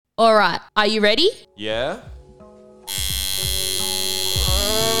All right, are you ready? Yeah?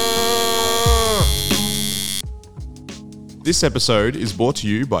 This episode is brought to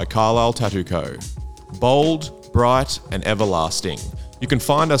you by Carlisle Tattoo Co. Bold, bright and everlasting. You can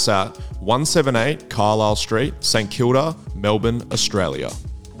find us at 178 Carlisle Street, St Kilda, Melbourne, Australia.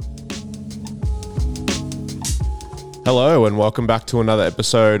 Hello and welcome back to another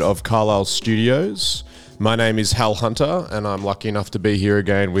episode of Carlisle Studios. My name is Hal Hunter and I'm lucky enough to be here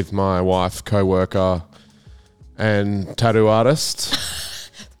again with my wife, co-worker and tattoo artist.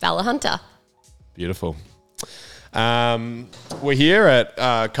 Bella Hunter. Beautiful. We're here at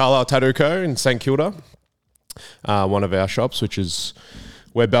Carlisle Tattoo Co. in St Kilda, one of our shops, which is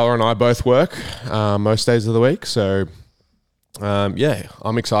where Bella and I both work most days of the week. So, yeah,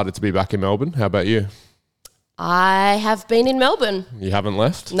 I'm excited to be back in Melbourne. How about you? I have been in Melbourne. You haven't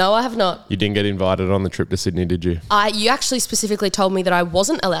left? No, I have not. You didn't get invited on the trip to Sydney, did you? You actually specifically told me that I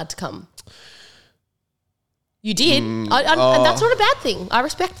wasn't allowed to come. You did. And that's not a bad thing. I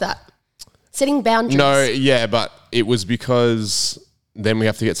respect that. Setting boundaries. No, yeah, but it was because then we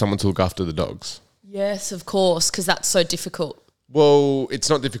have to get someone to look after the dogs. Yes, of course, because that's so difficult. Well, it's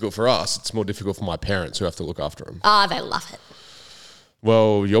not difficult for us. It's more difficult for my parents who have to look after them. They love it.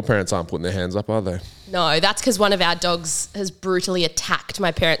 Well, your parents aren't putting their hands up, are they? No, that's because one of our dogs has brutally attacked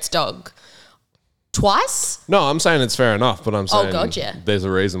my parents' dog. Twice? No, I'm saying it's fair enough, but I'm saying God, yeah. There's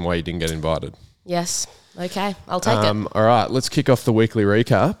a reason why you didn't get invited. Yes. Okay, I'll take it. All right, let's kick off the weekly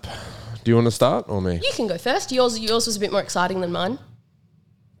recap. Do you want to start or me? You can go first. Yours was a bit more exciting than mine.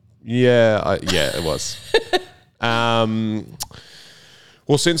 Yeah, it was. Well,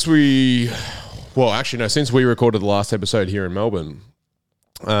 since we recorded the last episode here in Melbourne.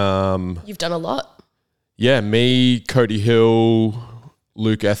 You've done a lot. Yeah, me, Cody Hill,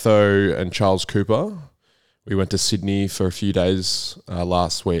 Luke Etho and Charles Cooper. We went to Sydney for a few days end of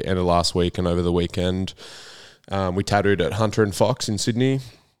last week and over the weekend. We tattooed at Hunter and Fox in Sydney,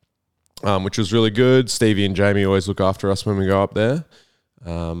 which was really good. Stevie and Jamie always look after us when we go up there.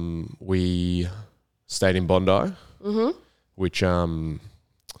 We stayed in Bondi, which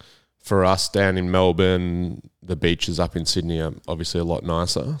for us down in Melbourne, the beaches up in Sydney are obviously a lot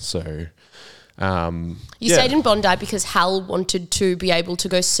nicer. So, you stayed in Bondi because Hal wanted to be able to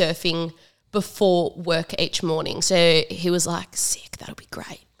go surfing before work each morning. So he was like, sick, that'll be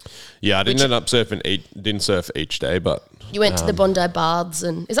great. Yeah, I didn't end up didn't surf each day, but... You went to the Bondi baths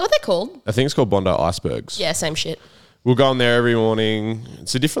and... Is that what they're called? I think it's called Bondi Icebergs. Yeah, same shit. We'll go on there every morning.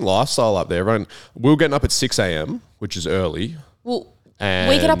 It's a different lifestyle up there. We were getting up at 6 a.m, which is early. Well,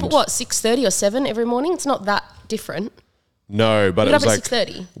 we get up at what, 6:30 or 7 every morning? It's not that different. No, but it was like...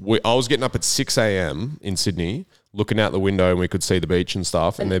 6:30? I was getting up at 6 a.m. in Sydney, looking out the window and we could see the beach and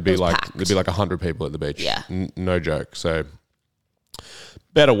stuff, and there'd be like 100 people at the beach. Yeah. No joke. So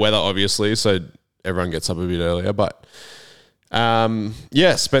better weather, obviously, so everyone gets up a bit earlier. But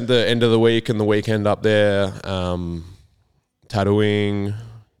yeah, spent the end of the week and the weekend up there tattooing.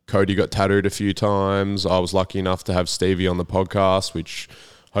 Cody got tattooed a few times. I was lucky enough to have Stevie on the podcast, which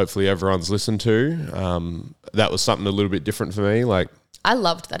hopefully everyone's listened to. That was something a little bit different for me. Like, I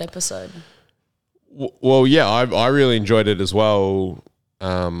loved that episode. Well, yeah, I really enjoyed it as well.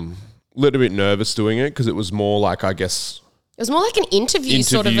 Little bit nervous doing it because it was more like, I guess... It was more like an interview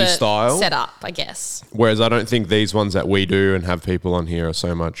sort of a style setup, I guess. Whereas I don't think these ones that we do and have people on here are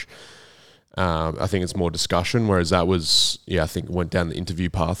so much... I think it's more discussion, whereas that was... Yeah, I think went down the interview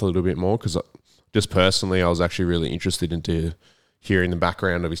path a little bit more because just personally, I was actually really interested into hearing the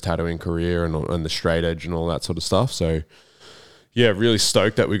background of his tattooing career and the straight edge and all that sort of stuff. So, yeah, really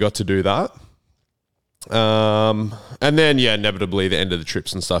stoked that we got to do that. And then, yeah, inevitably the end of the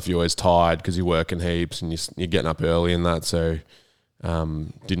trips and stuff, you're always tired because you're working heaps and you're getting up early and that. So,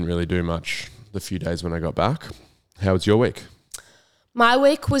 didn't really do much the few days when I got back. How was your week? My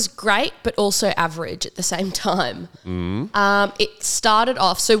week was great, but also average at the same time. It started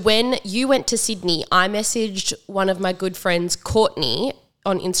off, so when you went to Sydney, I messaged one of my good friends, Courtney,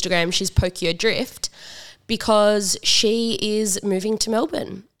 on Instagram. She's Pokio Drift, because she is moving to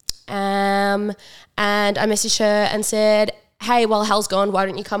Melbourne. And I messaged her and said, hey, while Hal's gone, why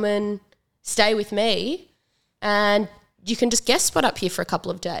don't you come and stay with me? And you can just guest spot up here for a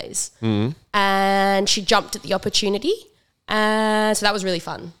couple of days. And she jumped at the opportunity. And so that was really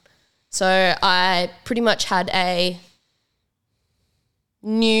fun. So I pretty much had a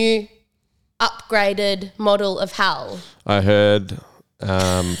new upgraded model of Hal. I heard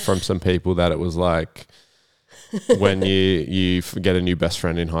from some people that it was like when you get a new best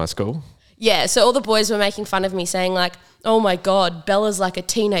friend in high school. Yeah, so all the boys were making fun of me saying like, oh my God, Bella's like a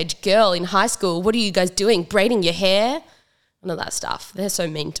teenage girl in high school. What are you guys doing? Braiding your hair? None of that stuff. They're so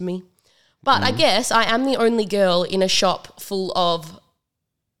mean to me. But I guess I am the only girl in a shop full of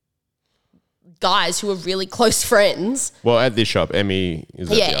guys who are really close friends. Well, at this shop, Emmy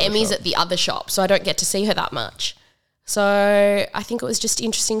is at the other Emmy's shop. at the other shop, so I don't get to see her that much. So I think it was just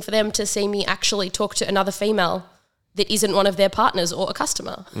interesting for them to see me actually talk to another female that isn't one of their partners or a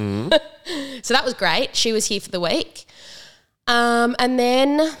customer. So that was great. She was here for the week. And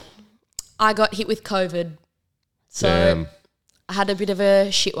then I got hit with COVID. So Damn. I had a bit of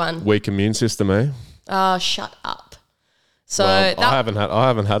a shit one. Weak immune system, eh? Oh, shut up. So Well, I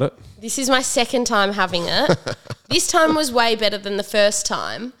haven't had it. this is my second time having it. This time was way better than the first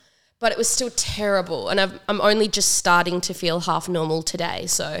time, but it was still terrible. And I'm only just starting to feel half normal today.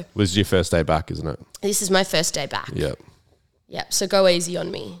 So Was your first day back, isn't it? this is my first day back. Yep. Yep. So go easy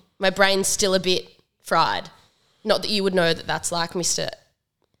on me. My brain's still a bit fried. Not that you would know that that's like Mr.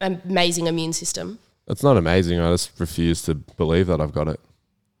 Amazing immune system. It's not amazing. I just refuse to believe that I've got it.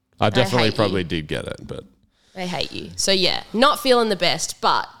 I definitely hate probably did get it, but I hate you. So yeah, not feeling the best,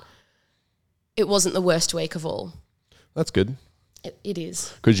 but it wasn't the worst week of all. that's good. It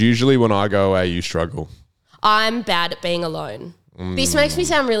is. Because usually when I go away, you struggle. I'm bad at being alone. This makes me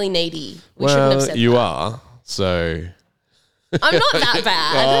sound really needy. We shouldn't have said you that. are. So I'm not that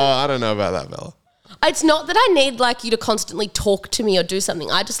bad. I don't know about that, Bella. It's not that I need like you to constantly talk to me or do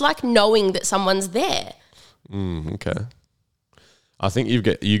something. I just like knowing that someone's there. Okay. I think you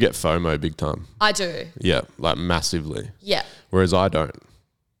get FOMO big time. I do. Yeah, like massively. Yeah. Whereas I don't.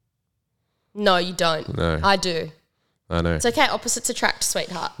 No, you don't. No. I do. I know. It's okay. Opposites attract,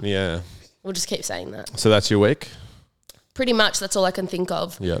 sweetheart. Yeah. We'll just keep saying that. So that's your week? Pretty much that's all I can think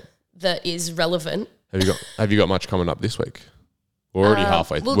of Yep. that is relevant. Have you got much coming up this week? We're already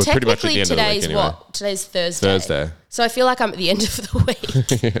halfway. Well, We're pretty much at technically the end of the week today's anyway. what? Today's Thursday. Thursday. So I feel like I'm at the end of the week.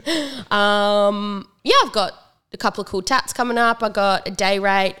 Yeah, I've got a couple of cool tats coming up. I got a day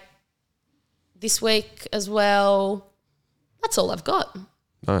rate this week as well. That's all I've got.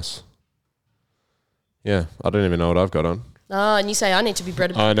 Nice. Yeah, I don't even know what I've got on. Oh, and you say I need to be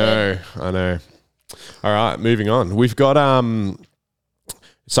bred a bit. I know. All right, moving on. We've got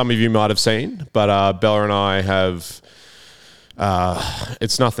some of you might have seen, but Bella and I have.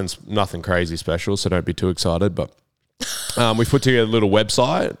 It's nothing crazy special, so don't be too excited. But we've put together a little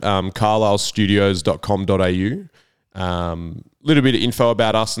website, carlislestudios.com.au. Little bit of info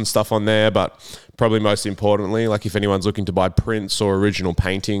about us and stuff on there, but probably most importantly, like if anyone's looking to buy prints or original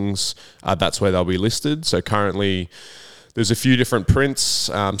paintings, that's where they'll be listed. So currently, there's a few different prints,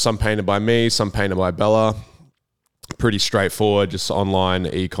 some painted by me, some painted by Bella. Pretty straightforward, just online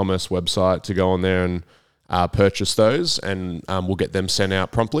e-commerce website to go on there and purchase those, and we'll get them sent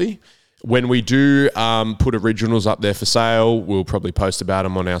out promptly. When we do put originals up there for sale, we'll probably post about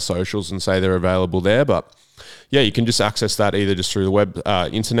them on our socials and say they're available there. But yeah, you can just access that either just through the web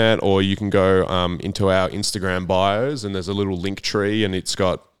internet, or you can go into our Instagram bios, and there's a little link tree, and it's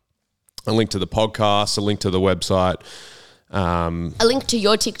got a link to the podcast, a link to the website. A link to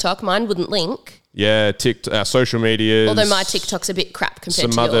your TikTok. Mine wouldn't link. Yeah, social media. Although my TikTok's a bit crap compared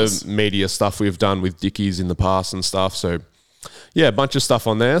some to yours. other media stuff we've done with Dickies in the past and stuff. So yeah, a bunch of stuff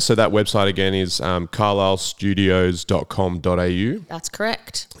on there. So that website again is carlislestudios.com.au. That's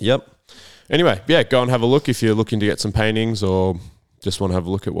correct. Yep. Anyway, yeah, go and have a look if you're looking to get some paintings or just want to have a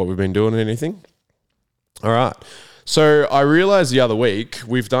look at what we've been doing and anything. All right. So I realized the other week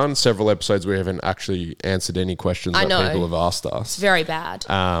we've done several episodes where we haven't actually answered any questions that people have asked us. It's very bad.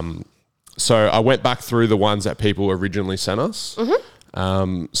 So I went back through the ones that people originally sent us.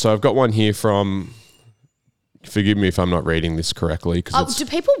 Mm-hmm. So I've got one here from, forgive me if I'm not reading this correctly. Do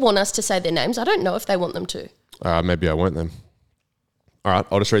people want us to say their names? I don't know if they want them to. Maybe I won't then. All right,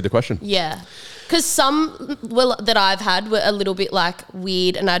 I'll just read the question. Yeah. Because some that I've had were a little bit like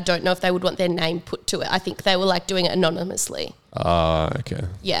weird, and I don't know if they would want their name put to it. I think they were like doing it anonymously. Okay.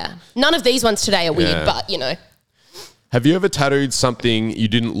 Yeah. None of these ones today are weird, but you know. Have you ever tattooed something you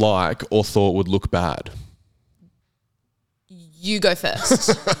didn't like or thought would look bad? You go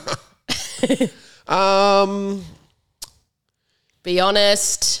first. Be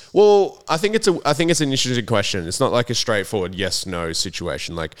honest. Well, I think it's an interesting question. It's not like a straightforward yes/no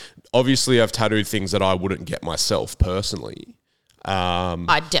situation. Like, obviously, I've tattooed things that I wouldn't get myself personally.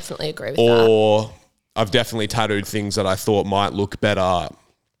 I definitely agree with that. Or I've definitely tattooed things that I thought might look better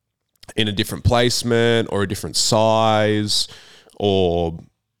in a different placement or a different size or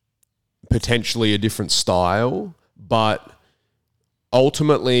potentially a different style. But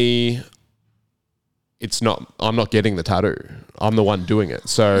ultimately, I'm not getting the tattoo. I'm the one doing it.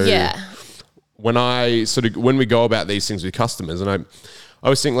 So yeah. when we go about these things with customers, and I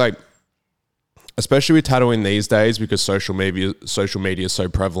always think like, especially with tattooing these days, because social media is so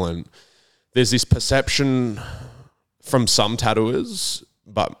prevalent, there's this perception from some tattooers,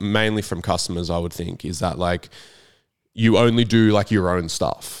 but mainly from customers, I would think, is that like you only do like your own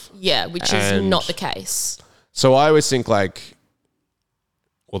stuff. Yeah, which is not the case. So I always think like,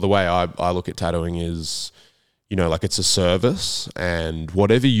 well, the way I look at tattooing is, you know, like it's a service, and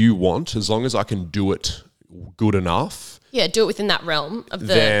whatever you want, as long as I can do it good enough. Yeah, do it within that realm of the...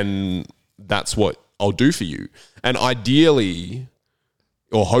 Then that's what I'll do for you. And ideally,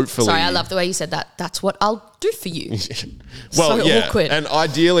 or hopefully... Sorry, I love the way you said that. That's what I'll do for you. Well, so yeah. awkward. And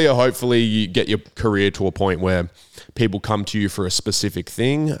ideally or hopefully you get your career to a point where people come to you for a specific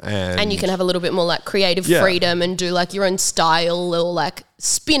thing, and you can have a little bit more like creative freedom and do like your own style or like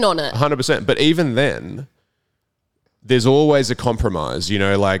spin on it. 100%. But even then, there's always a compromise, you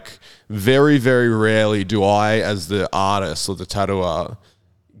know, like very, very rarely do I, as the artist or the tattooer,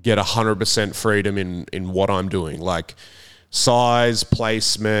 get 100% freedom in what I'm doing, like size,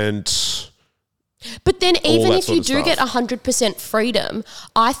 placement. But then even if you do stuff. get 100% freedom,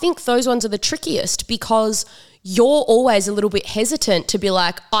 I think those ones are the trickiest, because you're always a little bit hesitant to be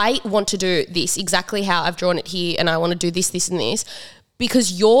like, I want to do this exactly how I've drawn it here, and I want to do this, this and this,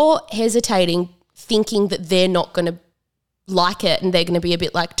 because you're hesitating, thinking that they're not going to like it and they're going to be a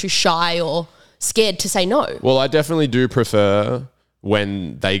bit like too shy or scared to say no. Well, I definitely do prefer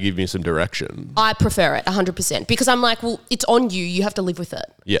when they give me some direction. I prefer it 100%, because I'm like, well, it's on you. You have to live with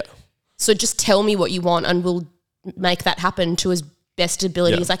it. Yeah. So just tell me what you want and we'll make that happen to as best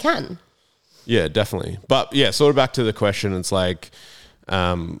ability as I can. Yeah, definitely. But yeah, sort of back to the question, it's like,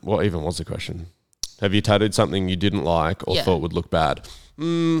 what even was the question? Have you tattooed something you didn't like or thought would look bad?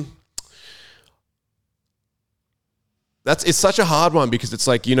 It's such a hard one, because it's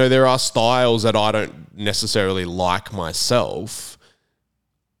like, you know, there are styles that I don't necessarily like myself,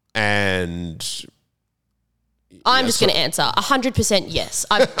 and I'm just going to answer 100% yes.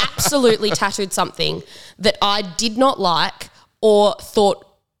 I've absolutely tattooed something that I did not like or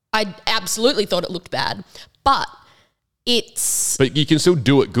I absolutely thought it looked bad, but you can still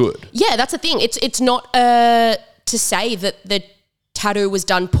do it good. Yeah, that's the thing. It's not to say that the tattoo was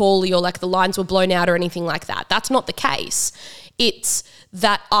done poorly or like the lines were blown out or anything like that. That's not the case. It's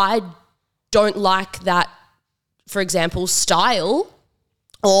that I don't like that, for example, style,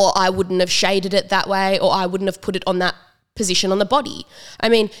 or I wouldn't have shaded it that way, or I wouldn't have put it on that position on the body. I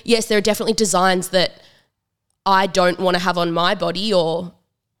mean, yes, there are definitely designs that I don't want to have on my body, or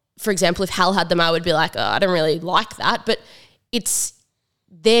for example, if Hal had them, I would be like, oh, I don't really like that, but it's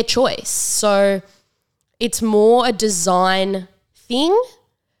their choice. So it's more a design thing.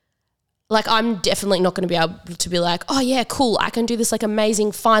 Like, I'm definitely not going to be able to be like, oh yeah, cool, I can do this like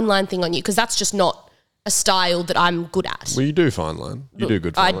amazing fine line thing on you, because that's just not a style that I'm good at. Well, you do fine line. You do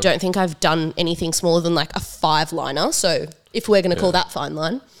good fine line. I don't think I've done anything smaller than like a 5-liner. So if we're going to call that fine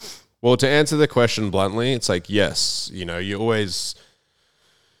line. Well, to answer the question bluntly, it's like, yes, you know, you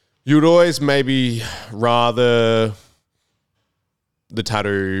would always maybe rather the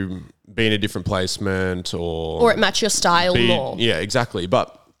tattoo be in a different placement, or it match your style more. Yeah, exactly.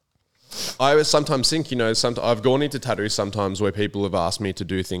 But I always sometimes think, you know, I've gone into tattoos sometimes where people have asked me to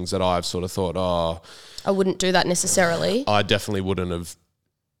do things that I've sort of thought, oh, I wouldn't do that necessarily. I definitely wouldn't have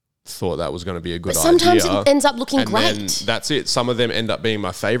thought that was going to be a good idea. Sometimes it ends up looking great. Then that's it. Some of them end up being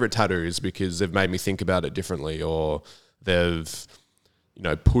my favorite tattoos because they've made me think about it differently, or they've, you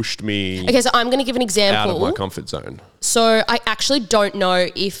know, pushed me. Okay, so I'm going to give an example. Out of my comfort zone. So I actually don't know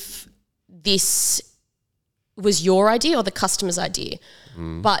if this was your idea or the customer's idea,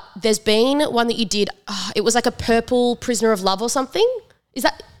 but there's been one that you did. It was like a purple Prisoner of Love or something. Is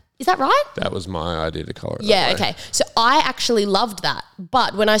that right? That was my idea to colour it. Yeah, okay. So I actually loved that.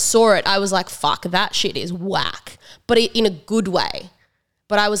 But when I saw it, I was like, fuck, that shit is whack. But in a good way.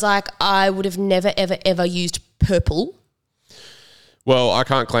 But I was like, I would have never, ever, ever used purple. Well, I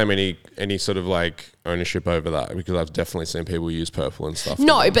can't claim any sort of like ownership over that, because I've definitely seen people use purple and stuff.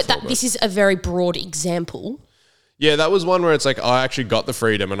 No, but this is a very broad example. Yeah, that was one where it's like I actually got the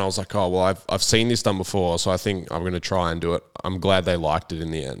freedom and I was like, oh, well, I've seen this done before, so I think I'm going to try and do it. I'm glad they liked it in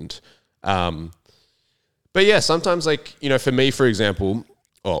the end. But yeah, sometimes like, you know, for me, for example,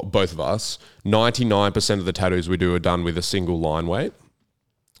 or both of us, 99% of the tattoos we do are done with a single line weight.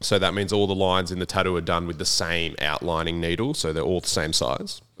 So that means all the lines in the tattoo are done with the same outlining needle, so they're all the same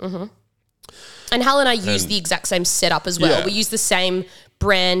size. Mm-hmm. And Hal and I use the exact same setup as well. Yeah. We use the same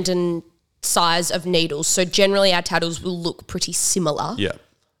brand and size of needles. So generally our tattoos will look pretty similar. Yeah.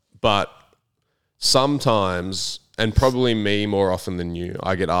 But sometimes, and probably me more often than you,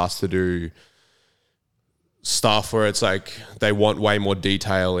 I get asked to do stuff where it's like they want way more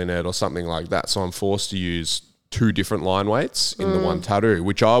detail in it or something like that. So I'm forced to use 2 different line weights in the one tattoo,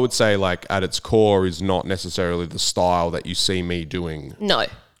 which I would say like at its core is not necessarily the style that you see me doing. No.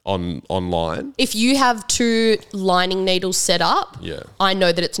 Online. If you have 2 lining needles set up, Yeah. I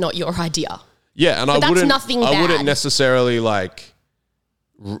know that it's not your idea. Yeah, and But that's nothing I wouldn't bad. necessarily like,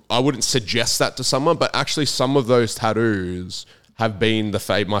 I wouldn't suggest that to someone, but actually some of those tattoos have been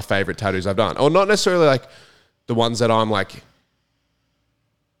my favorite tattoos I've done. Or not necessarily like the ones that I'm like,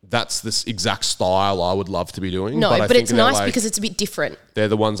 that's this exact style I would love to be doing. No, I but think it's they're nice like, because it's a bit different. they're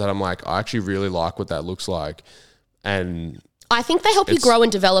the ones that I'm like, I actually really like what that looks like. And I think they help you grow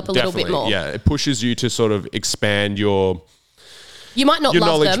and develop a little bit more. Yeah, it pushes you to sort of expand your You might not your love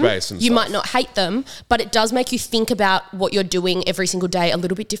knowledge them. base and You stuff. might not hate them, but it does make you think about what you're doing every single day a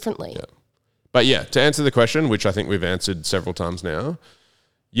little bit differently. Yeah. But yeah, to answer the question, which I think we've answered several times now,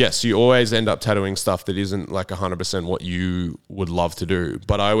 yes, you always end up tattooing stuff that isn't like 100% what you would love to do.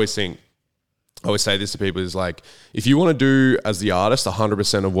 But I always say this to people is like, if you want to do as the artist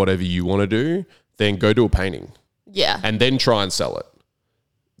 100% of whatever you want to do, then go do a painting Yeah. and then try and sell it.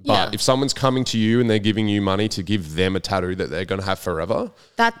 But Yeah. if someone's coming to you and they're giving you money to give them a tattoo that they're going to have forever,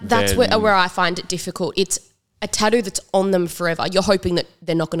 That's then- where I find it difficult. It's a tattoo that's on them forever. You're hoping that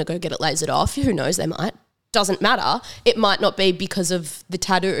they're not going to go get it lasered off. Who knows? They might. Doesn't matter. It might not be because of the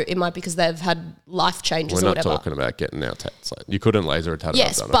tattoo. It might be because they've had life changes we're or not whatever. talking about getting our tats. Like, you couldn't laser a tattoo.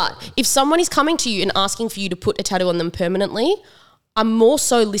 Yes, I've done but it. if someone is coming to you and asking for you to put a tattoo on them permanently, I'm more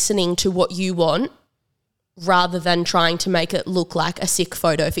so listening to what you want rather than trying to make it look like a sick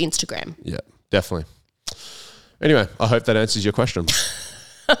photo for Instagram. Yeah, definitely. Anyway, I hope that answers your question.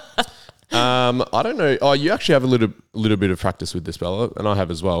 I don't know. Oh, you actually have a little bit of practice with this, Bella, and I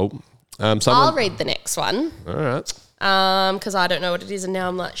have as well. I'll read the next one All right. because I don't know what it is, and now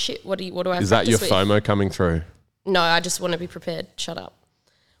I'm like, shit. What do I? Is that your practice with? FOMO coming through? No, I just want to be prepared. Shut up.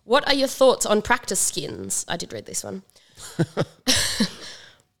 What are your thoughts on practice skins? I did read this one.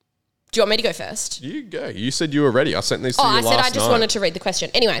 Do you want me to go first? You go. You said you were ready. I sent these to Oh, you I last said I just night. wanted to read the question.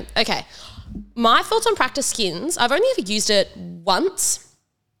 Anyway, okay. My thoughts on practice skins, I've only ever used it once.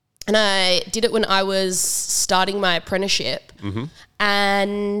 And I did it when I was starting my apprenticeship. Mm-hmm.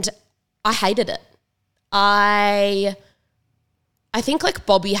 And I hated it. I think like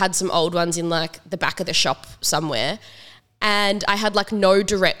Bobby had some old ones in like the back of the shop somewhere. And I had like no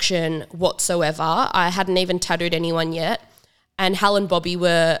direction whatsoever. I hadn't even tattooed anyone yet. And Hal and Bobby we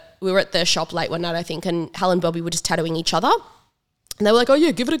were at the shop late one night, I think, and Hal and Bobby were just tattooing each other. And they were like, oh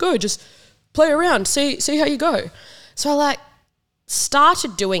yeah, give it a go. Just play around, see how you go. So I like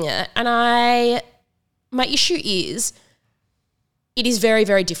started doing it, and my issue is it is very,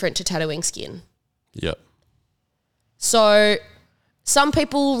 very different to tattooing skin. Yep. So some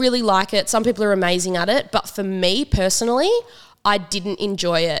people really like it. Some people are amazing at it. But for me personally, I didn't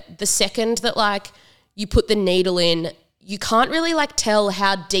enjoy it. The second that like you put the needle in, you can't really like tell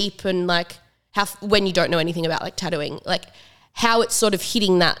how deep and like how, when you don't know anything about like tattooing, like how it's sort of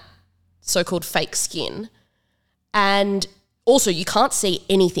hitting that so-called fake skin. And also you can't see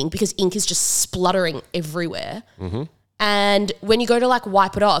anything because ink is just spluttering everywhere. Mm-hmm. And when you go to like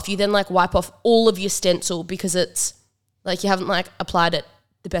wipe it off, you then like wipe off all of your stencil because it's like you haven't like applied it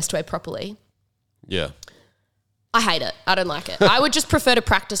the best way properly. Yeah. I hate it. I don't like it. I would just prefer to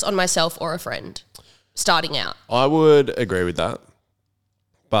practice on myself or a friend starting out. I would agree with that.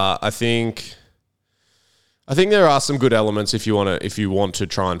 But I think there are some good elements if you want to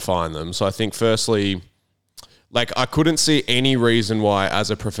try and find them. So I think firstly, like I couldn't see any reason why as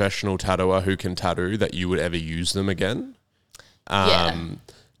a professional tattooer who can tattoo that you would ever use them again. Yeah.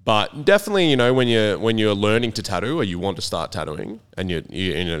 But definitely, you know, when you're learning to tattoo or you want to start tattooing and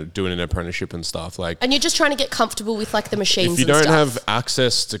you're doing an apprenticeship and stuff, like, And you're just trying to get comfortable with like the machines if you and don't stuff. have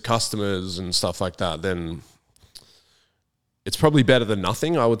access to customers and stuff like that, then it's probably better than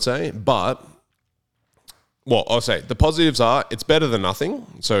nothing, I would say. But, well, I'll say the positives are it's better than nothing.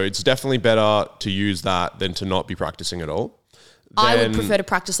 So it's definitely better to use that than to not be practicing at all. I would Then- prefer to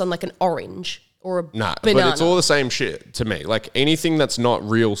practice on like an orange or a Nah, banana. but it's all the same shit to me. Like anything that's not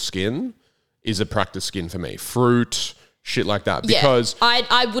real skin is a practice skin for me. Fruit, shit like that. Yeah. Because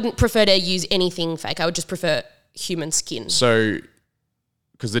I wouldn't prefer to use anything fake. I would just prefer human skin.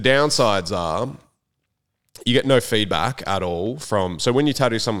 because the downsides are you get no feedback at all from. So when you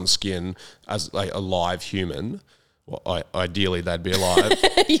tattoo someone's skin as like a live human, well, ideally they'd be alive.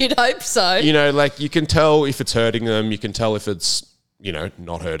 You'd hope so. You know, like you can tell if it's hurting them. You can tell if it's, you know,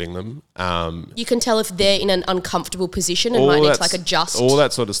 not hurting them. You can tell if they're in an uncomfortable position and might need to like adjust. all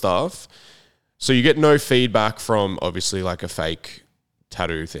that sort of stuff. So you get no feedback from obviously like a fake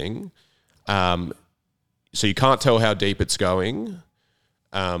tattoo thing. so you can't tell how deep it's going,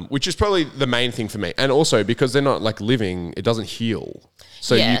 which is probably the main thing for me. And also because they're not like living, it doesn't heal.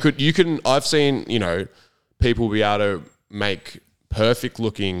 So you can, I've seen, people be able to make perfect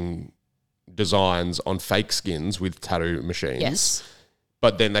looking designs on fake skins with tattoo machines. Yes.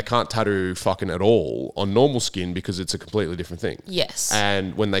 But then they can't tattoo fucking at all on normal skin because it's a completely different thing. Yes.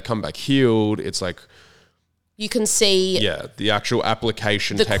 And when they come back healed, it's like, you can see the actual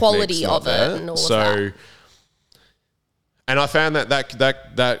application the technique's quality not of there. it and all of that. And I found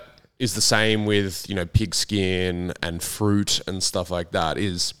that is the same with, pig skin and fruit and stuff like that.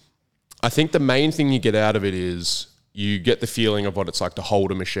 Is I think the main thing you get out of it is you get the feeling of what it's like to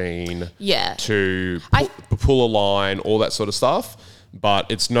hold a machine, to pull a line, all that sort of stuff.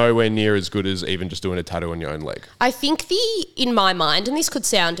 But it's nowhere near as good as even just doing a tattoo on your own leg. I think in my mind, and this could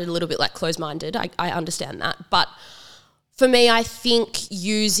sound a little bit like closed-minded, I understand that. But for me, I think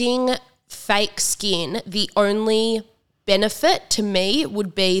using fake skin, the only benefit to me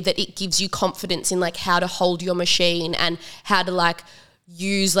would be that it gives you confidence in like how to hold your machine and how to like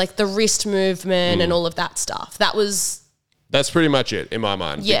use like the wrist movement and all of that stuff. That's pretty much it in my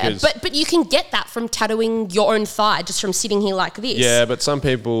mind. Yeah, but you can get that from tattooing your own thigh just from sitting here like this. Yeah, but some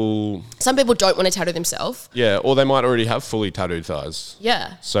people don't want to tattoo themselves. Yeah, or they might already have fully tattooed thighs.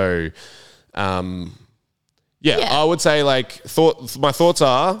 Yeah. So, I would say like my thoughts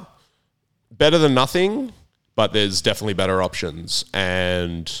are better than nothing, but there's definitely better options,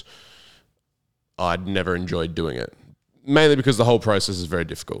 and I'd never enjoyed doing it, mainly because the whole process is very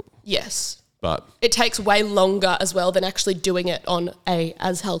difficult. Yes. But it takes way longer as well than actually doing it on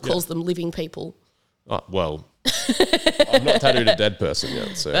as Hal calls them, living people. Oh, well, I've not tattooed a dead person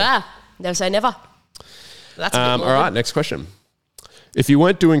yet. So never say never. That's all right, next question. If you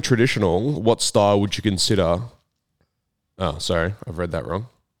weren't doing traditional, what style would you consider? Oh, sorry, I've read that wrong.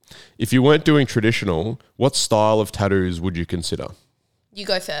 If you weren't doing traditional, what style of tattoos would you consider? You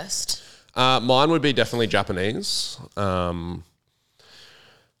go first. Mine would be definitely Japanese.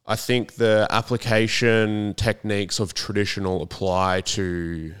 I think the application techniques of traditional apply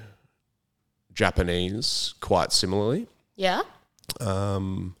to Japanese quite similarly. Yeah. I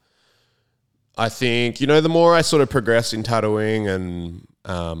think, the more I sort of progress in tattooing and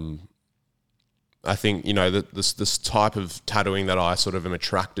I think, this type of tattooing that I sort of am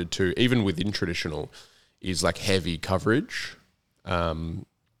attracted to, even within traditional, is like heavy coverage. And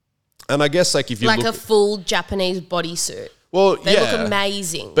I guess like if you look a full Japanese bodysuit. Well, they look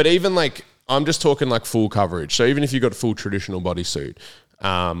amazing. But even like, I'm just talking like full coverage. So even if you got a full traditional bodysuit,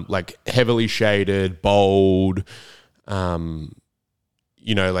 like heavily shaded, bold,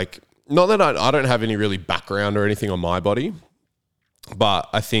 like not that I don't have any really background or anything on my body, but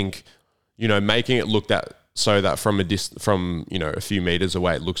I think, making it look so that from a few meters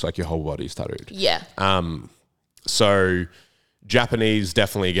away, it looks like your whole body's tattooed. Yeah. So Japanese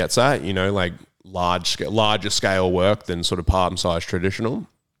definitely gets that, like larger scale work than sort of palm size traditional.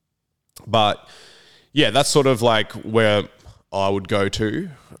 But yeah, that's sort of like where I would go to,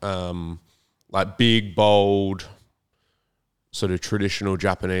 like big, bold, sort of traditional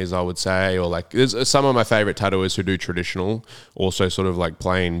Japanese, I would say, or like there's some of my favorite tattooers who do traditional, also sort of like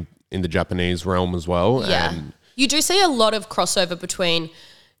playing in the Japanese realm as well. Yeah. And you do see a lot of crossover between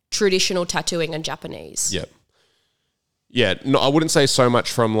traditional tattooing and Japanese. Yep. Yeah, no, I wouldn't say so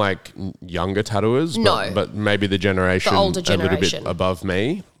much from like younger tattooers, but maybe the older generation, a little bit above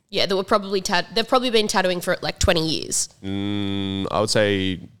me. Yeah, that were probably they've probably been tattooing for like 20 years. I would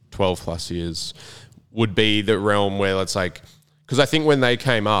say 12 plus years would be the realm where it's like, because I think when they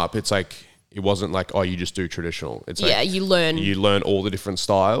came up, it's like it wasn't like, oh, you just do traditional. It's like you learn all the different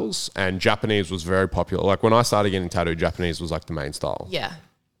styles, and Japanese was very popular. Like when I started getting tattooed, Japanese was like the main style. Yeah.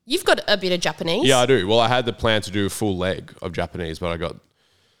 You've got a bit of Japanese. Yeah, I do. Well, I had the plan to do a full leg of Japanese, but I got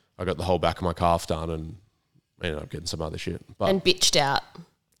the whole back of my calf done and ended up getting some other shit. And bitched out.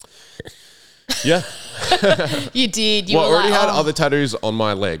 Yeah. You did. I already had other tattoos on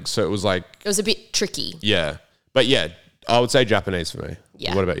my leg, so it was like... It was a bit tricky. Yeah. But yeah, I would say Japanese for me.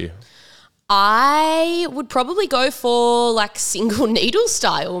 Yeah. What about you? I would probably go for like single needle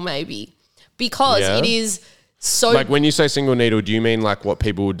style maybe, because it is... So like when you say single needle, do you mean like what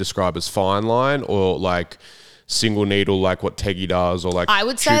people would describe as fine line, or like single needle like what Teggy does, or like I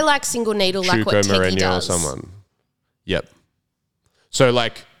would say like single needle like what Teggy does. Or someone? Yep. So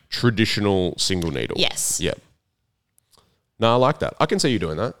like traditional single needle. Yes. Yep. No, I like that. I can see you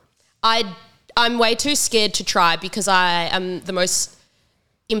doing that. I'm way too scared to try because I am the most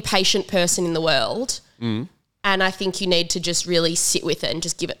impatient person in the world. And I think you need to just really sit with it and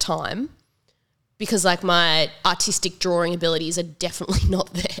just give it time. Because like my artistic drawing abilities are definitely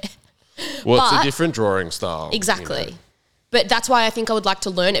not there. Well, it's a different drawing style. Exactly. You know? But that's why I think I would like to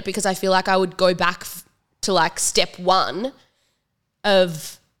learn it, because I feel like I would go back to like step one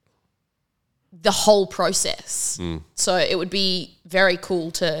of the whole process. So it would be very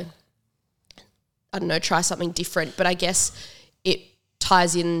cool to, I don't know, try something different. But I guess it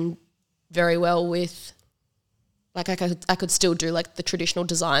ties in very well with, like, I could still do like the traditional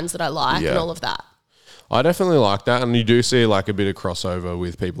designs that I like and all of that. I definitely like that, and you do see like a bit of crossover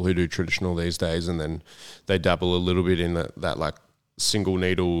with people who do traditional these days, and then they dabble a little bit in that like single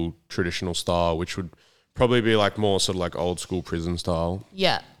needle traditional style, which would probably be like more sort of like old school prison style.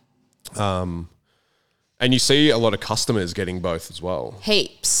 Yeah. And you see a lot of customers getting both as well.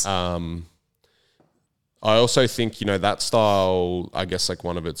 Heaps. I also think, you know, that style, I guess like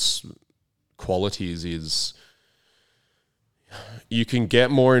one of its qualities is you can get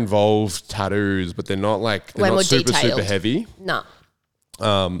more involved tattoos, but they're not like, they're not super heavy. No.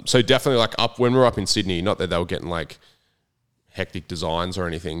 So definitely like when we were up in Sydney, not that they were getting like hectic designs or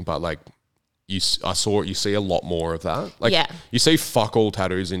anything, but like you see a lot more of that. Like you see fuck all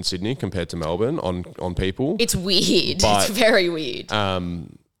tattoos in Sydney compared to Melbourne on people. It's weird. It's very weird.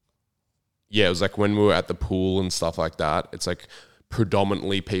 Yeah, it was like when we were at the pool and stuff like that, it's like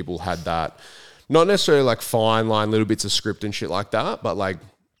predominantly people had that. Not necessarily like fine line, little bits of script and shit like that, but like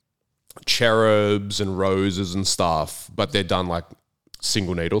cherubs and roses and stuff, but they're done like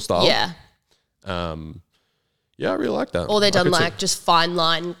single needle style. Yeah. Yeah, I really like that. Or they're done like just fine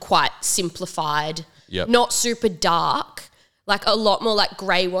line, quite simplified. Yep. Not super dark, like a lot more like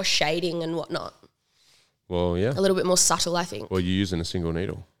grey wash shading and whatnot. Well, yeah. A little bit more subtle, I think. Well, you're using a single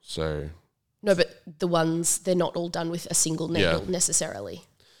needle, so. No, but the ones, they're not all done with a single needle necessarily.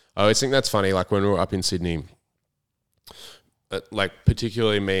 I always think that's funny. Like when we were up in Sydney, like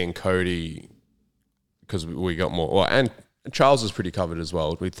particularly me and Cody, because we got more. Well, and Charles is pretty covered as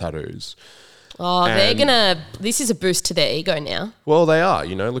well with tattoos. Oh, this is a boost to their ego now. Well, they are.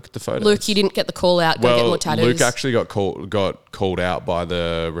 You know, look at the photos. Luke, you didn't get the call out. Go get more tattoos. Luke actually got called out by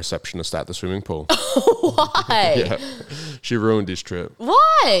the receptionist at the swimming pool. Why? Yeah, she ruined his trip.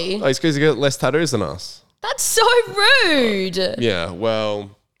 Why? Oh, it's because he got less tattoos than us. That's so rude. Yeah,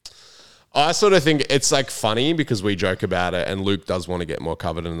 well, I sort of think it's like funny because we joke about it, and Luke does want to get more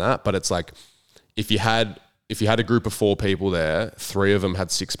covered than that. But it's like if you had a group of 4 people there, 3 of them had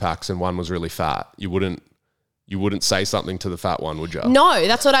 6-packs and 1 was really fat, you wouldn't say something to the fat one, would you? No,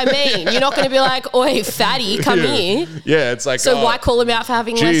 that's what I mean. You're not going to be like, "Oi, fatty, come here." Yeah, it's like, so why call him out for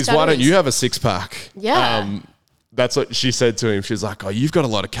having less tattoos? Why don't you have a 6-pack? Yeah. That's what she said to him. She's like, "Oh, you've got a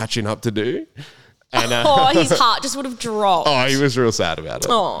lot of catching up to do." And his heart just would have dropped. Oh, he was real sad about it.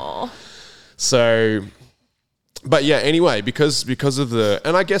 Oh. So, but yeah, anyway, because of the,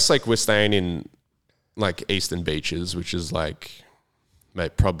 and I guess like we're staying in like Eastern Beaches, which is like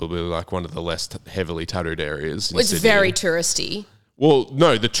probably like one of the less heavily tattooed areas in It's Sydney. very touristy. Well,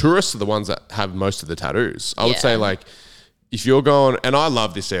 no, the tourists are the ones that have most of the tattoos. I would say like if you're going, and I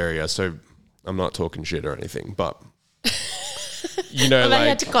love this area, so I'm not talking shit or anything, but you know, I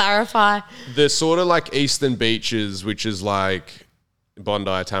had to clarify. The sort of like Eastern Beaches, which is like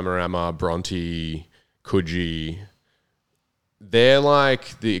Bondi, Tamarama, Bronte, Coogee, they're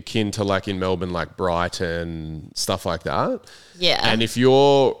like the akin to like in Melbourne, like Brighton, stuff like that. Yeah. And if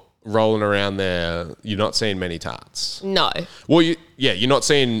you're rolling around there, you're not seeing many tats. No. Well, you're not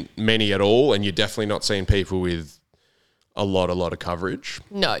seeing many at all, and you're definitely not seeing people with a lot of coverage.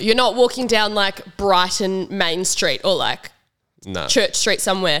 No, you're not walking down like Brighton Main Street or like Church Street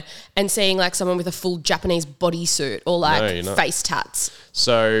somewhere and seeing like someone with a full Japanese bodysuit or like face tats.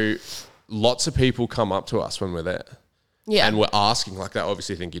 So lots of people come up to us when we're there. Yeah. And we're asking, like they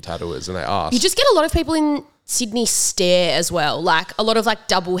obviously think you're tattooers and they ask. You just get a lot of people in Sydney stare as well, like a lot of like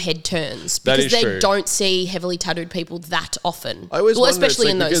double head turns because they don't see heavily tattooed people that often. I always wonder, especially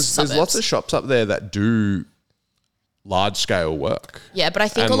like, in those because suburbs. There's lots of shops up there that do large scale work. Yeah, but I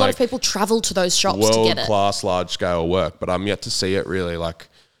think a lot of people travel to those shops to get it. World class large scale work, but I'm yet to see it really like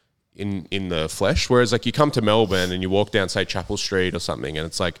in the flesh. Whereas like you come to Melbourne and you walk down say Chapel Street or something and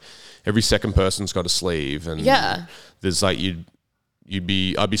it's like every second person's got a sleeve and there's like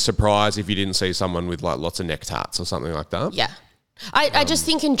I'd be surprised if you didn't see someone with like lots of neck tats or something like that. Yeah. I just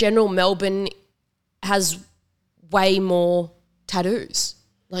think in general Melbourne has way more tattoos.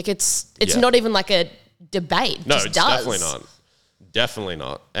 Like it's not even like a debate. No, just it's does. definitely not. Definitely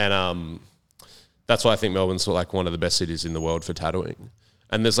not. And that's why I think Melbourne's like one of the best cities in the world for tattooing.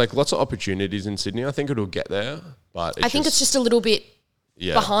 And there's like lots of opportunities in Sydney. I think it'll get there, but I think it's just a little bit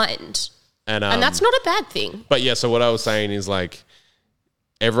behind. And that's not a bad thing. But yeah, so what I was saying is like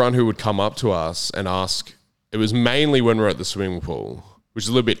everyone who would come up to us and ask, it was mainly when we were at the swimming pool, which is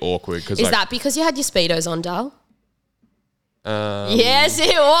a little bit awkward. Is that because you had your Speedos on, Dal? Yes,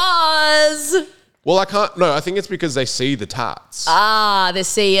 it was. Well, I think it's because they see the tats. They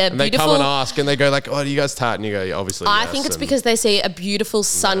see a and beautiful... they come and ask and they go like, oh, do you guys tat? And you go, yeah, obviously I yes. think it's because they see a beautiful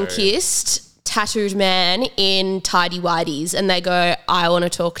sun-kissed, tattooed man in tidy whities and they go, I want to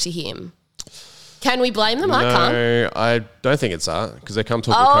talk to him. Can we blame them? I can't. No, I don't think it's that because they come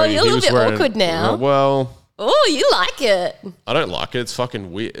talk to Cody. You're a little bit awkward now. Well... Oh, you like it. I don't like it. It's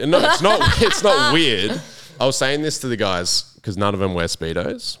fucking weird. No, it's not. It's not weird. I was saying this to the guys because none of them wear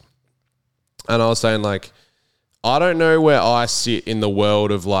Speedos. And I was saying, like, I don't know where I sit in the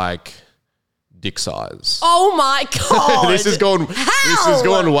world of, like, dick size. Oh, my God. This has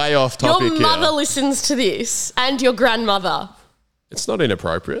gone way off topic here. Your mother listens to this and your grandmother. It's not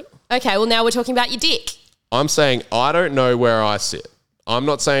inappropriate. Okay, well, now we're talking about your dick. I'm saying I don't know where I sit. I'm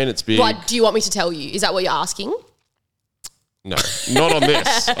not saying it's big. What, do you want me to tell you? Is that what you're asking? No, not on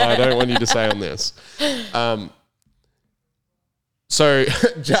this. I don't want you to say on this. So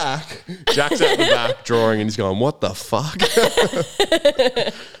Jack's out the back drawing and he's going, what the fuck?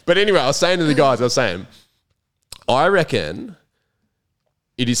 But anyway, I was saying to the guys, I reckon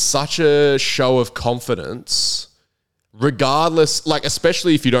it is such a show of confidence, regardless, like,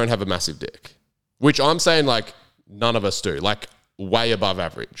 especially if you don't have a massive dick, which I'm saying, like, none of us do, like, way above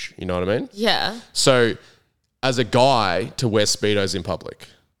average. You know what I mean? Yeah. So as a guy to wear Speedos in public,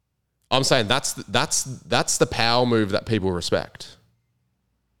 I'm saying that's the power move that people respect.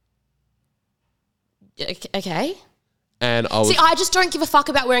 Okay. And I just don't give a fuck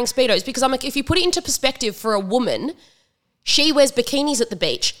about wearing Speedos because I'm like, if you put it into perspective for a woman, she wears bikinis at the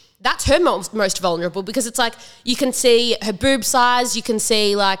beach. That's her most vulnerable because it's like you can see her boob size, you can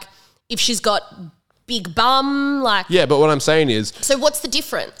see like if she's got big bum, like... Yeah, but what I'm saying is... So what's the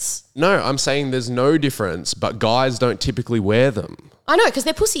difference? No, I'm saying there's no difference, but guys don't typically wear them. I know, because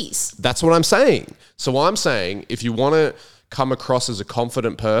they're pussies. That's what I'm saying. So I'm saying if you want to come across as a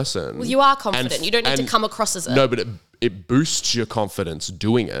confident person... Well, you are confident. You don't need to come across as it. No, but it boosts your confidence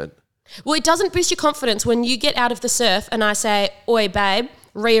doing it. Well, it doesn't boost your confidence when you get out of the surf and I say, oi, babe,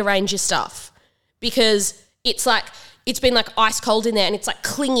 rearrange your stuff. Because it's like... It's been like ice cold in there and it's like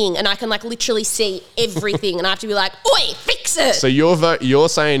clinging and I can like literally see everything and I have to be like, oi, fix it. So you're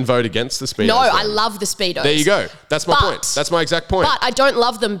saying vote against the Speedos? No, then? I love the Speedos. There you go. That's my point. That's my exact point. But I don't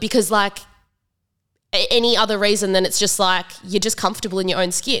love them because like any other reason than it's just like you're just comfortable in your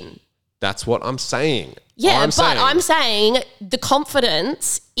own skin. That's what I'm saying. Yeah, I'm saying the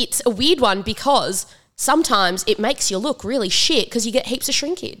confidence, it's a weird one because sometimes it makes you look really shit because you get heaps of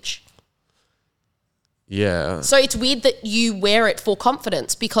shrinkage. Yeah. So it's weird that you wear it for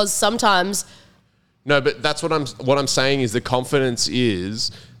confidence because sometimes... No, but that's what I'm saying is the confidence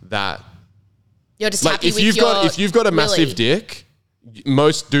is that... You're just like happy if with if you've got a massive dick,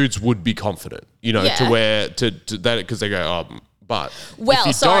 most dudes would be confident, you know, to wear to that because they go, oh, but well,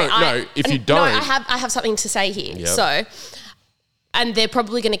 if you don't, I have something to say here. Yep. So, and they're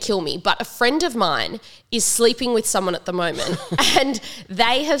probably going to kill me, but a friend of mine is sleeping with someone at the moment, and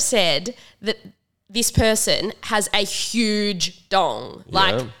they have said that this person has a huge dong,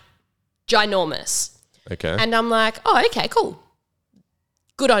 like ginormous. Okay. And I'm like, oh, okay, cool.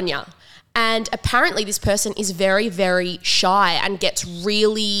 Good on ya. And apparently this person is very, very shy and gets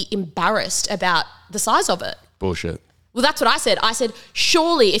really embarrassed about the size of it. Bullshit. Well, that's what I said. I said,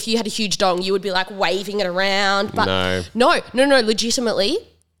 surely if you had a huge dong, you would be like waving it around. But no, legitimately,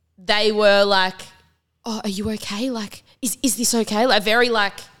 they were like, oh, are you okay? Like, is this okay? Like very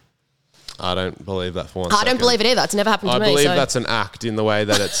like... I don't believe that for one second. I don't believe it either. It's never happened to me. I believe that's an act in the way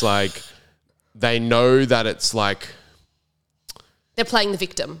that it's like, they know that it's like... They're playing the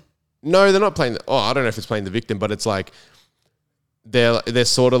victim. No, they're not playing... I don't know if it's playing the victim, but it's like, they're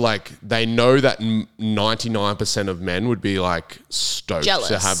sort of like, they know that 99% of men would be like stoked jealous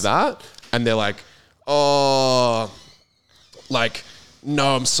to have that. And they're like, oh, like,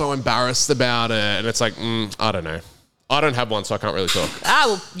 no, I'm so embarrassed about it. And it's like, I don't know. I don't have one, so I can't really talk.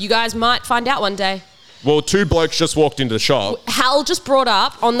 Well, you guys might find out one day. Well, two blokes just walked into the shop. Hal just brought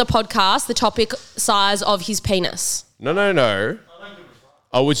up on the podcast the topic size of his penis. No.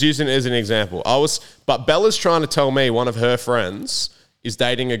 I was using it as an example. But Bella's trying to tell me one of her friends is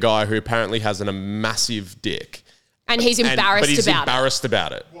dating a guy who apparently has a massive dick. And he's embarrassed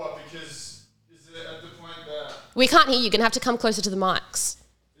about it. What, because is it at the point that... We can't hear you. You're going to have to come closer to the mics.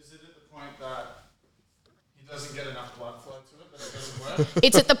 Is it at the point that he doesn't get enough blood flow to it, that it doesn't work?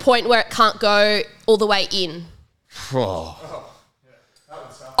 It's at the point where it can't go all the way in.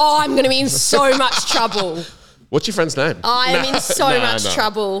 I'm going to be in so much trouble. What's your friend's name? I am in so much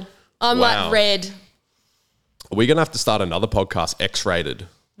trouble. I'm like red. We're going to have to start another podcast, X-rated.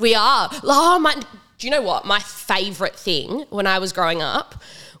 We are. Oh, do you know what? My favourite thing when I was growing up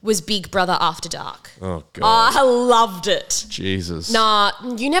was Big Brother After Dark. Oh, God. I loved it. Jesus. Nah,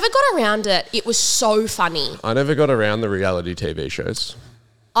 you never got around it. It was so funny. I never got around the reality TV shows.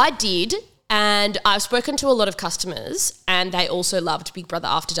 I did, and I've spoken to a lot of customers, and they also loved Big Brother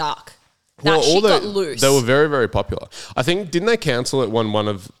After Dark. That shit got loose. They were very, very popular. I think, didn't they cancel it when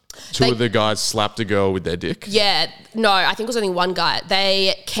two of the guys slapped a girl with their dick? Yeah. No, I think it was only one guy.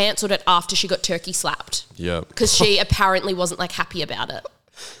 They cancelled it after she got turkey slapped. Yeah. Because she apparently wasn't like happy about it.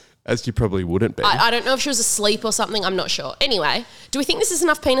 As you probably wouldn't be. I don't know if she was asleep or something. I'm not sure. Anyway, do we think this is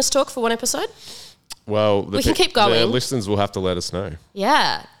enough penis talk for one episode? Well, we can keep going. The listeners will have to let us know.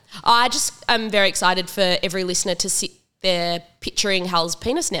 Yeah. I just am very excited for every listener to sit there picturing Hal's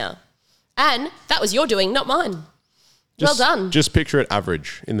penis now. And that was your doing, not mine. Well done. Just picture it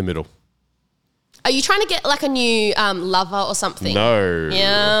average in the middle. Are you trying to get like a new lover or something? No.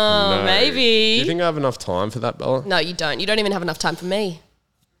 Yeah, no. maybe. Do you think I have enough time for that, Bella? No, you don't. You don't even have enough time for me.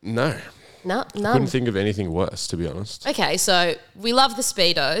 No. No, none. Couldn't think of anything worse, to be honest. Okay, so we love the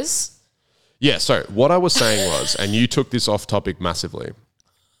Speedos. Yeah, so what I was saying was, and you took this off topic massively,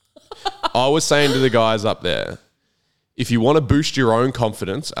 I was saying to the guys up there, if you want to boost your own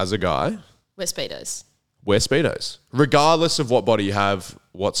confidence as a guy, Wear Speedos. Wear Speedos. Regardless of what body you have,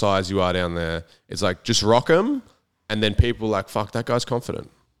 what size you are down there, it's like, just rock them, and then people are like, fuck, that guy's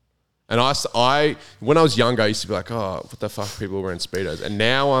confident. And I, when I was younger, I used to be like, oh, what the fuck, people are wearing Speedos. And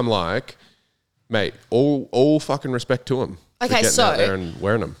now I'm like, mate, all fucking respect to them. Okay, for so out there and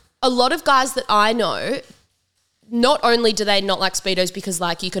wearing them. A lot of guys that I know, not only do they not like Speedos because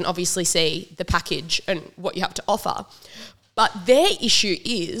like you can obviously see the package and what you have to offer, but their issue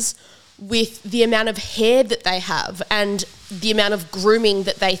is with the amount of hair that they have and the amount of grooming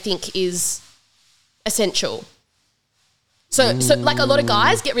that they think is essential. So like a lot of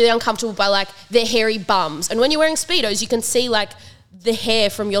guys get really uncomfortable by like their hairy bums. And when you're wearing Speedos, you can see like the hair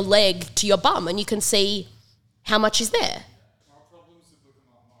from your leg to your bum and you can see how much is there.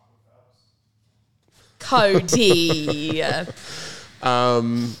 Cody. I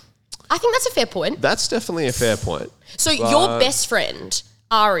think that's a fair point. That's definitely a fair point. So your best friend,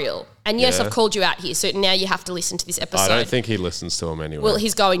 Ariel, and yes, Yeah. I've called you out here, so now you have to listen to this episode. I don't think he listens to them anyway. Well,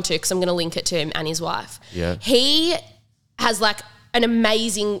 he's going to because I'm going to link it to him and his wife. Yeah. He has like an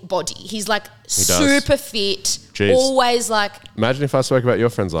amazing body. He's like super fit, Jeez. always like... Imagine if I spoke about your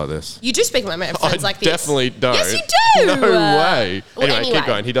friends like this. You do speak about my friends like this. Definitely don't. Yes, you do. No way. Well, anyway, keep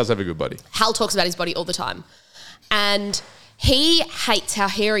going. He does have a good body. Hal talks about his body all the time. And he hates how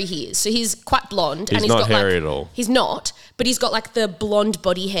hairy he is. So he's quite blonde. He's and not got hairy like, at all. He's not, but he's got like the blonde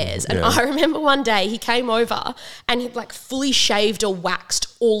body hairs. And Yeah. I remember one day he came over and he like fully shaved or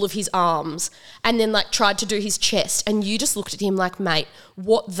waxed all of his arms and then like tried to do his chest. And you just looked at him like, mate,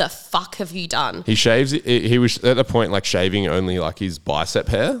 what the fuck have you done? He shaves. He was at the point like shaving only like his bicep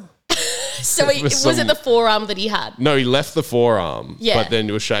hair. So was it the forearm that he had? No, he left the forearm. Yeah. But then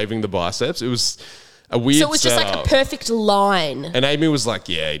he was shaving the biceps. It was a weird So it was just like a perfect line. And Amy was like,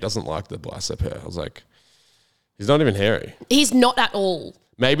 yeah, he doesn't like the bicep hair. I was like, he's not even hairy. He's not at all.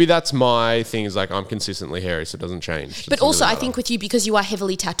 Maybe that's my thing is like I'm consistently hairy, so it doesn't change. But also I think with you, because you are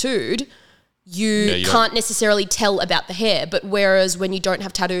heavily tattooed, you can't necessarily tell about the hair. But whereas when you don't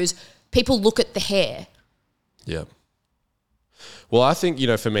have tattoos, people look at the hair. Yeah. Well, I think,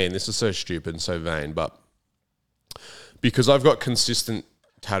 for me, and this is so stupid and so vain, but because I've got consistent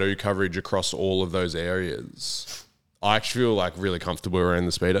tattoo coverage across all of those areas, I actually feel like really comfortable wearing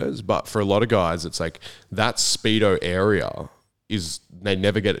the Speedos. But for a lot of guys, it's like that Speedo area they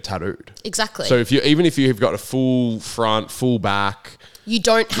never get it tattooed. Exactly. So even if you've got a full front, full back, you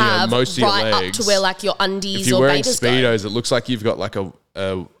don't have most of your right legs, up to wear like your undies if you're or wearing betas Speedos, it looks like you've got like a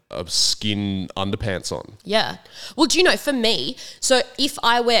skin underpants on. Yeah. Well, do you know, for me, so if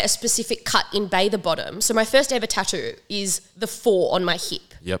I wear a specific cut in bather bottom, so my first ever tattoo is the 4 on my hip.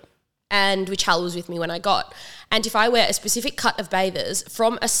 Yep. And which Hal was with me when I got. And if I wear a specific cut of bathers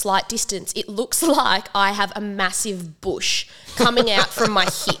from a slight distance, it looks like I have a massive bush coming out from my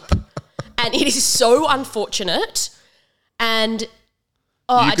hip. And it is so unfortunate. And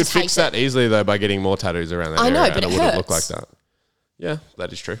You could fix that easily though by getting more tattoos around that area. I know, but and it wouldn't hurts. look like that. Yeah,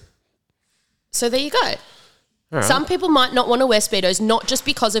 that is true. So there you go. Right. Some people might not want to wear Speedos, not just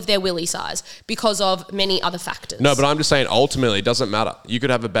because of their willy size, because of many other factors. No, but I'm just saying ultimately it doesn't matter. You could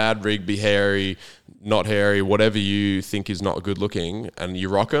have a bad rig, be hairy, not hairy, whatever you think is not good looking, and you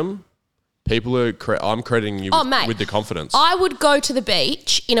rock them. People are, I'm crediting you with the confidence. I would go to the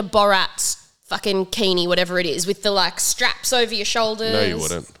beach in a Borat's fucking bikini, whatever it is, with the like straps over your shoulders. No, you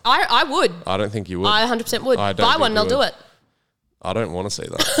wouldn't. I would. I don't think you would. I 100% would. I don't Buy think one and you I'll do would. it. I don't want to see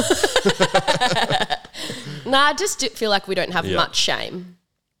that. Nah, I just feel like we don't have Yeah. much shame.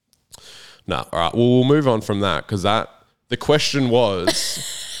 No, all right. Well, we'll move on from that because the question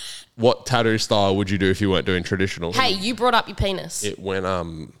was, what tattoo style would you do if you weren't doing traditional? Hey, you brought up your penis. It went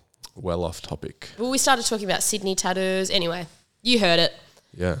well off topic. Well, we started talking about Sydney tattoos. Anyway, you heard it.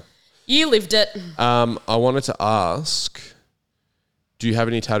 Yeah. You lived it. I wanted to ask, do you have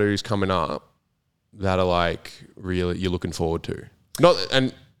any tattoos coming up that are like really you're looking forward to? Not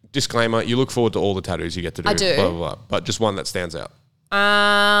and disclaimer, you look forward to all the tattoos you get to do. I do. Blah, blah, blah, but just one that stands out.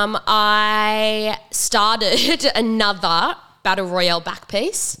 I started another Battle Royale back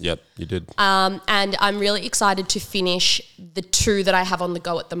piece. Yep, you did. And I'm really excited to finish the two that I have on the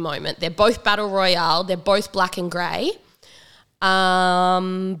go at the moment. They're both Battle Royale. They're both black and grey.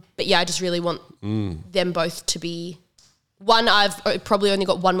 But yeah, I just really want them both to be one. I've probably only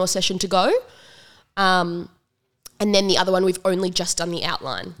got one more session to go. And then the other one, we've only just done the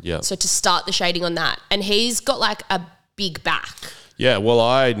outline. Yeah. So to start the shading on that. And he's got like a big back. Yeah, well,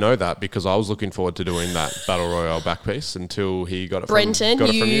 I know that because I was looking forward to doing that Battle Royale back piece until he got it Brenton,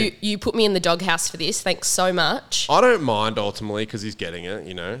 from you put me in the doghouse for this. Thanks so much. I don't mind ultimately because he's getting it,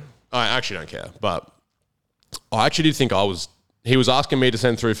 you know. I actually don't care. But I actually did think he was asking me to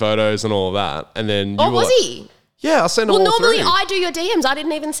send through photos and all of that. And then you were was like, he? Yeah, I sent them Well, all normally through. I do your DMs. I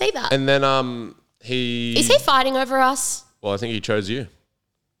didn't even see that. And then Is he fighting over us? Well, I think he chose you.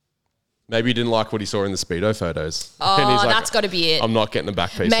 Maybe he didn't like what he saw in the Speedo photos. Oh, And he's like, that's got to be it. I'm not getting a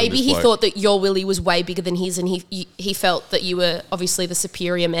back piece. Maybe on this he bloke. thought that your willy was way bigger than his, and he felt that you were obviously the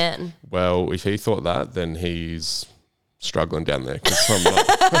superior man. Well, if he thought that, then he's struggling down there because I'm not.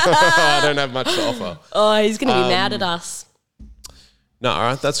 I don't have much to offer. Oh, he's going to be mad at us. No, all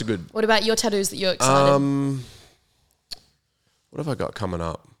right, that's a good. What about your tattoos that you're excited? What have I got coming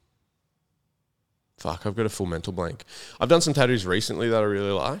up? Fuck, I've got a full mental blank. I've done some tattoos recently that I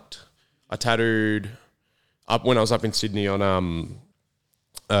really liked. I tattooed up when I was up in Sydney on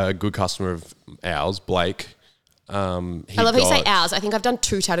a good customer of ours, Blake. I love how you say ours. I think I've done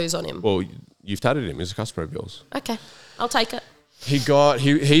 2 tattoos on him. Well, you've tattooed him. He's a customer of yours. Okay, I'll take it.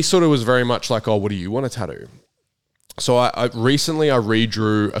 He sort of was very much like, oh, what do you want to tattoo? So I recently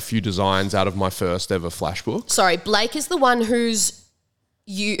redrew a few designs out of my first ever flash book. Sorry, Blake is the one who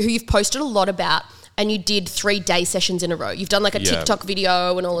you've posted a lot about, and you did 3-day sessions in a row. You've done like a TikTok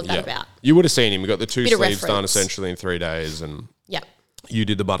video and all of that about. You would have seen him. We got the 2 Bit of sleeves done reference. essentially in 3 days, and Yep. you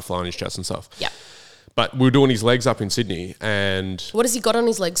did the butterfly on his chest and stuff. Yep. But we were doing his legs up in Sydney, and What has he got on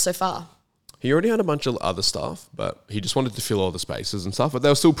his legs so far? he already had a bunch of other stuff, but he just wanted to fill all the spaces and stuff. But they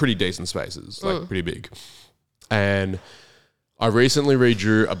were still pretty decent spaces, like pretty big. And I recently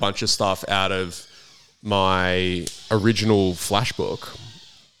redrew a bunch of stuff out of my original flash book.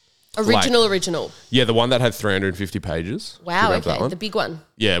 Original. Yeah, the one that had 350 pages. Wow, Should I have that okay, one? the big one.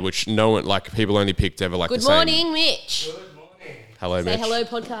 Yeah, which no one, like, people only picked ever like Good the same. morning, Mitch. Hello, Say Mitch. hello,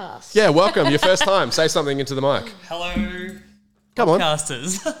 podcast. Yeah, welcome. Your first time. Say something into the mic. Hello, Come on.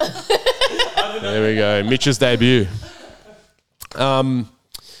 podcasters. There we go. Mitch's debut.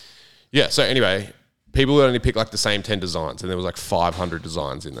 Yeah, so anyway, people would only pick like the same 10 designs, and there was like 500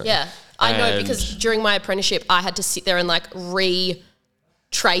 designs in there. Yeah, I know And- because during my apprenticeship, I had to sit there and like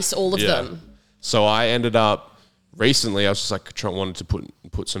retrace all of them. So I ended up recently, I was just like wanted to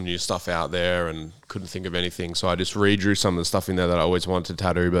put some new stuff out there and couldn't think of anything. So I just redrew some of the stuff in there that I always wanted to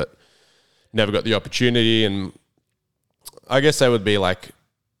tattoo, but never got the opportunity. And I guess they would be like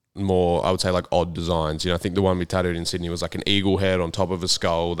more, I would say like odd designs. You know, I think the one we tattooed in Sydney was like an eagle head on top of a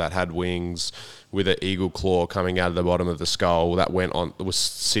skull that had wings with an eagle claw coming out of the bottom of the skull that was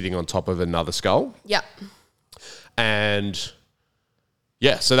sitting on top of another skull. Yep. And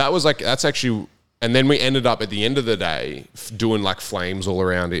yeah, so that was like, that's actually, and then we ended up at the end of the day doing like flames all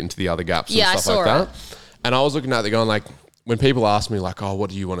around it into the other gaps and Yeah, I stuff like saw that. And I was looking at it going like, when people ask me like, oh, what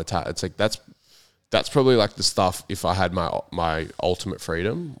do you want to tattoo? It's like, that's probably like the stuff, if I had my ultimate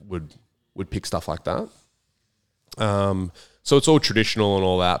freedom, would pick stuff like that. So it's all traditional and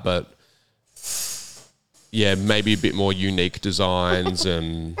all that, but yeah, maybe a bit more unique designs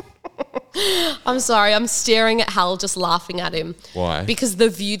and... I'm sorry, I'm staring at Hal just laughing at him. Why? Because the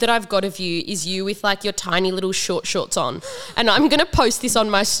view that I've got of you is you with like your tiny little shorts on. And I'm going to post this on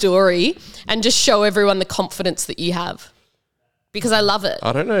my story and just show everyone the confidence that you have. Because I love it.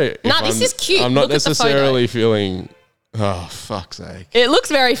 I don't know. No, this is cute. I'm not Look at the photo. necessarily feeling... Oh, fuck's sake. It looks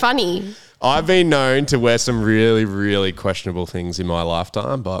very funny. I've been known to wear some really, really questionable things in my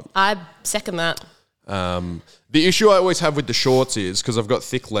lifetime, but I second that. The issue I always have with the shorts is because I've got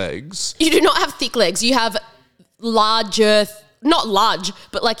thick legs. You do not have thick legs. You have larger, not large,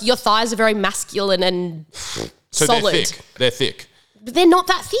 but like your thighs are very masculine and So solid. they're thick. They're thick. But they're not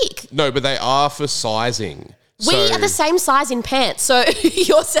that thick. No, but they are for sizing. We are the same size in pants. So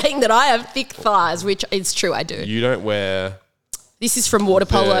you're saying that I have thick thighs, which is true, I do. You don't wear This is from water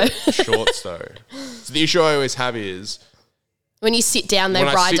polo. shorts though. So the issue I always have is When you sit down, they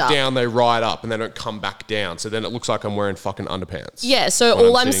when ride I sit up. down, they ride up and they don't come back down. So then it looks like I'm wearing fucking underpants. Yeah, so when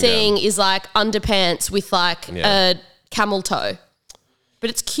all I'm I'm sitting seeing is like underpants with like Yeah. a camel toe. But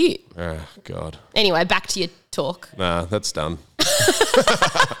it's cute. Oh, God. Anyway, back to your talk. Nah, that's done.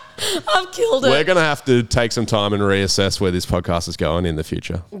 I've killed it. We're going to have to take some time and reassess where this podcast is going in the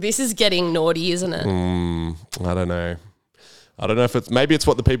future. This is getting naughty, isn't it? I don't know. I don't know if maybe it's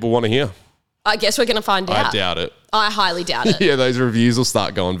what the people want to hear. I guess we're going to find out. I doubt it. I highly doubt it. Yeah, those reviews will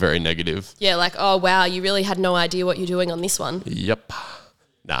start going very negative. Yeah, like, oh, wow, you really had no idea what you're doing on this one. Yep.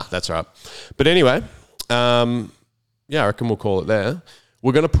 Nah, that's all right. But anyway, I reckon we'll call it there.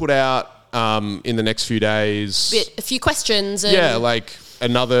 We're going to put out in the next few days. A few questions. And like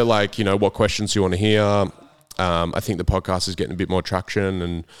another, what questions you want to hear. I think the podcast is getting a bit more traction,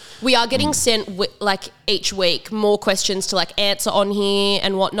 and we are getting sent, each week, more questions to, answer on here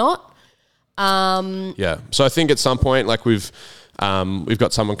and whatnot. So I think at some point, we've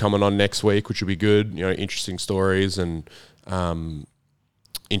got someone coming on next week, which will be good. Interesting stories and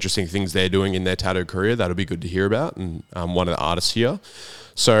interesting things they're doing in their tattoo career. That'll be good to hear about, and one of the artists here.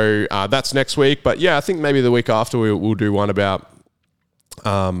 So that's next week. But yeah, I think maybe the week after we'll do one about,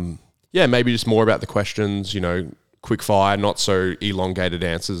 maybe just more about the questions. Quick fire, not so elongated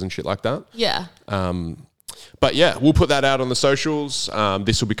answers and shit like that. Yeah. But yeah, we'll put that out on the socials.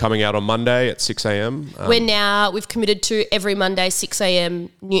 This will be coming out on Monday at 6 a.m. We've committed to every Monday, 6 a.m,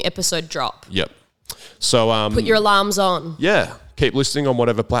 new episode drop. Yep. So Put your alarms on. Yeah. Keep listening on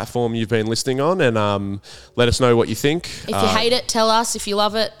whatever platform you've been listening on, and let us know what you think. If you hate it, tell us. If you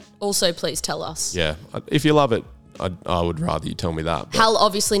love it, also please tell us. Yeah. If you love it, I would rather you tell me that. Hal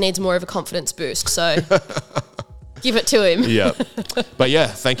obviously needs more of a confidence boost, so give it to him. Yeah. But yeah,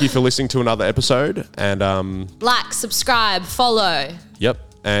 thank you for listening to another episode, and like, subscribe, follow. Yep.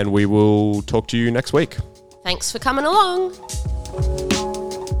 And we will talk to you next week. Thanks for coming along.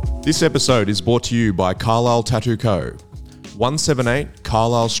 This episode is brought to you by Carlisle Tattoo Co. 178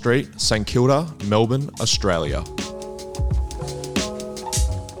 Carlisle Street, St Kilda, Melbourne, Australia.